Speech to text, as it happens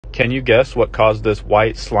Can you guess what caused this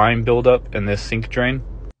white slime buildup in this sink drain?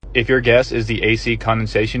 If your guess is the AC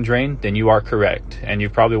condensation drain, then you are correct, and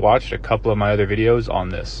you've probably watched a couple of my other videos on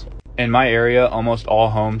this. In my area, almost all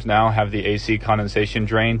homes now have the AC condensation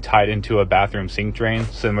drain tied into a bathroom sink drain,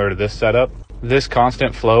 similar to this setup. This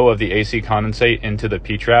constant flow of the AC condensate into the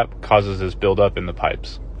P-trap causes this buildup in the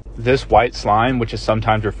pipes. This white slime, which is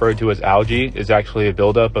sometimes referred to as algae, is actually a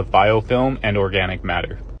buildup of biofilm and organic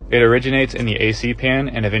matter. It originates in the AC pan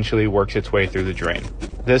and eventually works its way through the drain.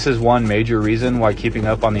 This is one major reason why keeping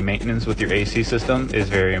up on the maintenance with your AC system is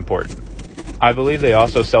very important. I believe they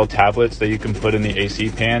also sell tablets that you can put in the AC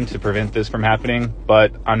pan to prevent this from happening,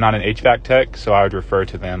 but I'm not an HVAC tech, so I would refer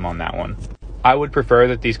to them on that one. I would prefer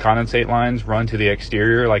that these condensate lines run to the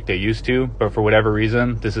exterior like they used to, but for whatever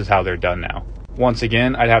reason, this is how they're done now. Once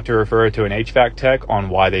again, I'd have to refer to an HVAC tech on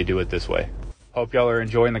why they do it this way. Hope y'all are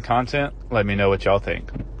enjoying the content. Let me know what y'all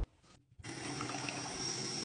think.